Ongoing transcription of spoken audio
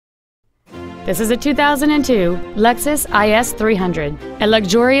This is a 2002 Lexus IS 300, a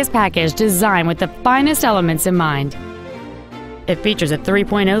luxurious package designed with the finest elements in mind. It features a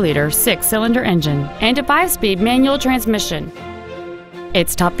 3.0-liter six-cylinder engine and a 5-speed manual transmission.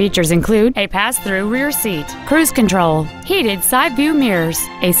 Its top features include a pass-through rear seat, cruise control, heated side-view mirrors,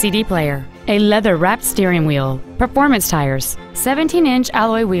 a CD player, a leather-wrapped steering wheel, performance tires, 17-inch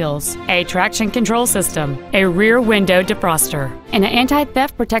alloy wheels, a traction control system, a rear window defroster, and an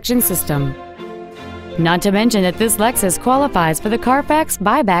anti-theft protection system. Not to mention that this Lexus qualifies for the Carfax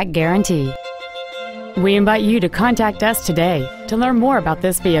buyback guarantee. We invite you to contact us today to learn more about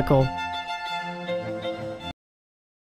this vehicle.